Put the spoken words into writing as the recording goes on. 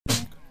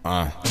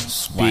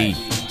Speed,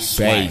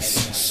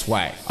 bass,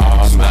 swag.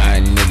 All my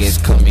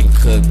niggas come and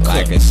cook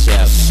like a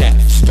chef.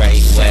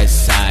 Straight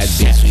west side,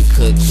 bitch, we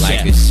cook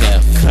like a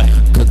chef.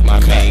 Cook my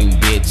main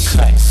bitch,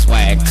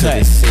 swag to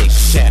the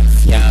six.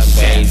 Young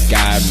bass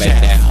guy,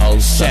 make that hoe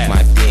suck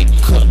my dick.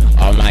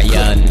 All my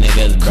young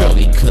niggas, bro,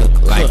 we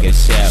cook like a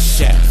chef.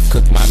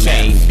 Cook my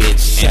main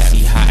bitch, and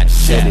she hot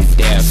to the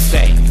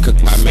death.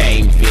 Cook my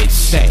main bitch,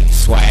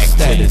 swag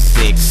to the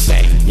six.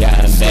 Young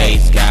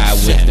bass guy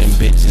with them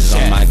bitches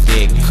on my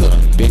dick.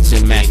 Bitch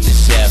and master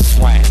chef,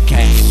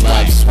 came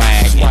up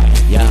swag.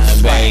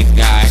 Young bass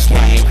guy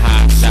came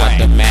hot out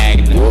the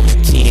Magnum.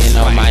 10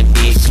 on my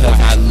dick cause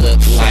I look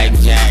like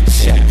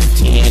Jackson.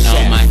 10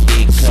 on my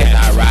dick cause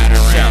I ride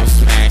around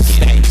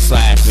smacking,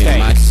 slapping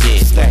my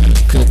shit,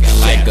 cooking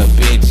like a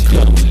bitch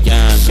do.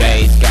 Young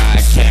bass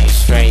guy came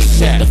straight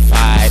with the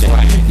fight.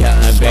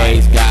 Young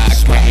bass guy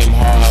came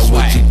hard,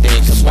 what you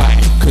think about?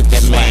 Cook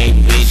that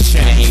main bitch,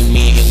 came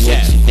in,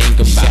 what you think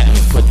about?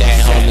 Put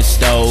that on the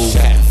stove,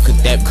 cook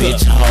that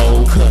bitch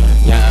hoe.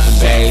 Young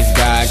bass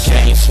guy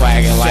came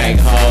swagging like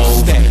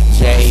hoe.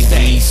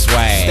 Jay-Z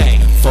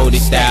swag,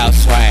 40,000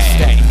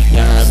 swag.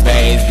 Young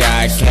bass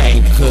guy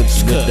came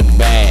cooked with the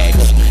bag.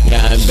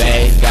 Young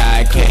bass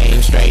guy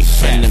came straight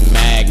from the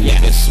mag.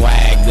 Nigga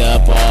swagged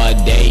up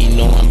all day, you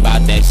know I'm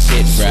about that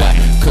shit, bruh.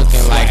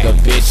 Cooking like a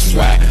bitch,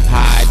 bruh.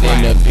 Higher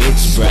than a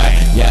bitch, bruh.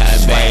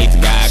 Young bass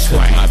guy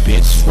cook my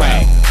bitch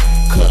swag.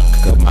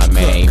 Cook my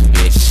main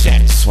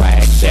bitch,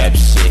 swag that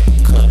shit.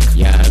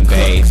 Young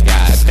bass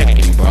guy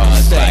thinking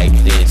bras like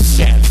this.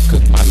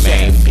 Cook my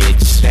main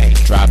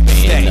bitch, drop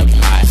it in the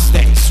pot.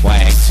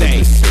 Swag to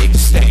the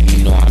six,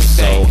 you know I'm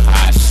so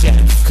hot.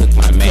 Cook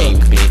my main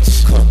bitch,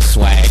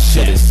 swag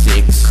to the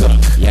six.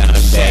 Young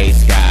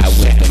bass guy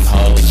with them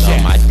hoes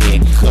on my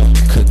dick.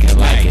 Cooking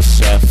like a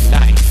chef,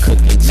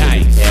 cooking to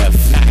the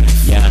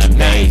death. Young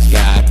bass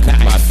guy cook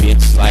my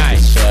bitch like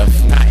a chef.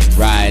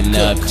 Riding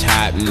up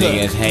top,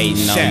 niggas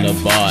hating on the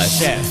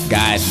boss.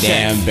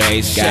 Goddamn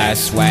bass guy,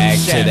 swag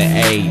to the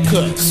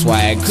 8,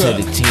 swag to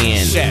the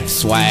 10,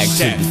 swag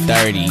to the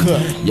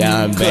 30.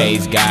 Young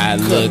bass guy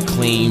look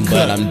clean,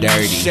 but I'm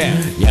dirty.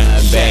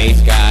 Young bass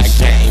guy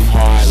came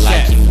hard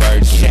like he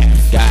working.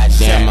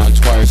 Goddamn, I'm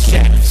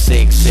twerking.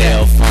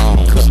 6L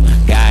phone.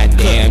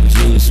 Goddamn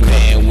juice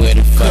man, where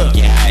the fuck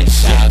you at?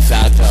 Shouts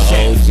out to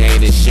OJ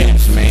the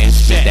Juice man,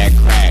 spit that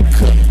crack.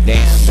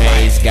 Damn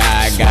bass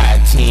guy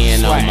got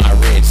 10 on my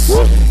wrist.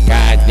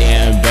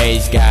 Goddamn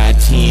bass guy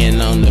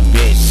 10 on the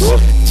bitch.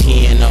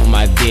 10 on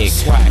my dick,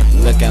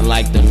 looking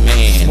like the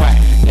man.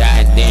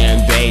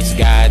 Goddamn bass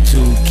guy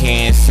 2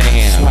 can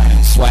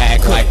Sam.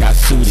 Swag like I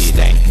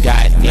suited.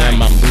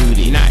 Goddamn I'm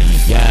booted.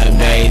 Young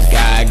bass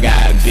guy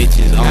got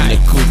bitches on the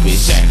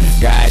Coopers.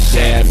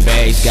 Goddamn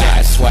bass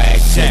guy swag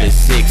to the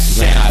 6.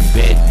 Man, I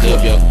bet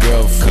give your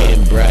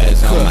girlfriend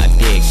bruhs on my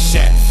dick.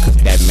 Cook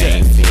that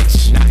main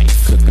bitch,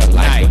 cook her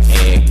like an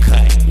egg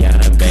cut.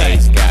 Young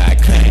bass guy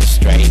came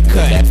straight,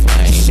 cook that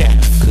flame.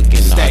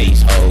 Cooking all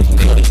these hoes,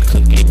 nigga,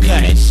 cooking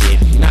that shit.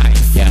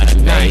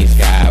 Young bass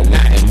guy with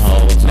them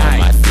hoes on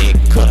my dick.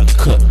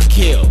 Cook,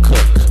 kill,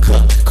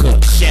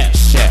 cook, chef,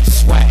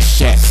 swag,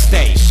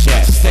 stay,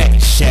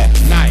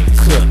 knife,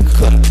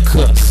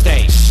 cook,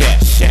 stay, chef,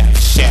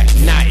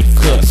 knife,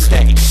 cook,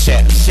 stay,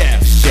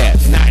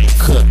 chef, knife,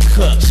 cook,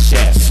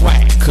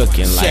 swag.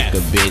 Cooking like a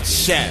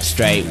bitch,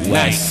 straight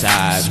west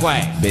side.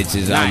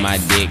 Bitches on my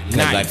dick cause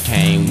I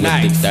came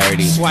with the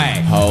 30.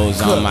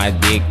 Hoes on my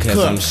dick cause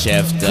I'm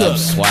chefed up,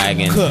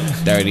 swagging.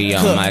 30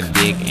 on my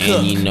dick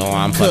and you know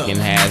I'm fucking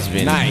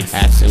has-been.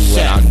 Asking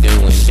what I'm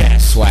doing,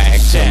 swag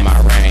to my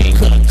ring.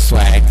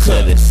 Swag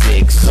to the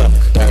 6,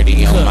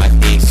 30 on my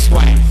dick.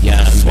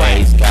 Young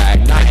bass guy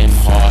came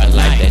hard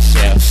like that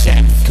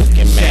chef.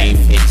 Cooking main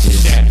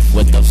bitches,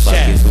 what the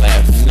fuck is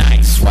left?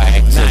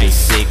 Swag to the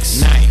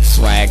 6,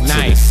 swag to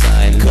the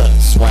sun,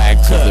 swag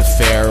to the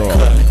pharaoh.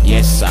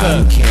 Yes,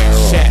 I'm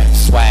Carol.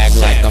 Swag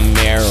like a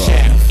marrow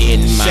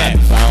in my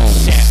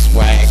bones.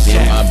 Swag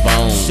in my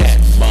bones.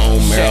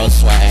 Bone marrow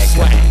swag.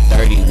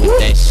 30 with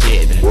that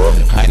shit.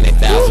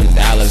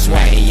 $100,000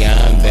 man.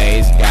 Young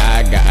bass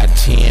guy got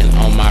 10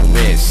 on my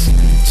wrist,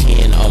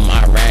 10 on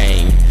my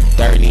ring,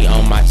 30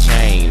 on my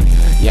chain.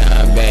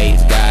 Young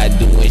bass guy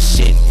doing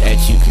shit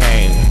that you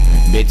can't.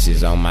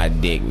 Bitches on my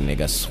dick,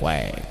 nigga,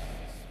 swag.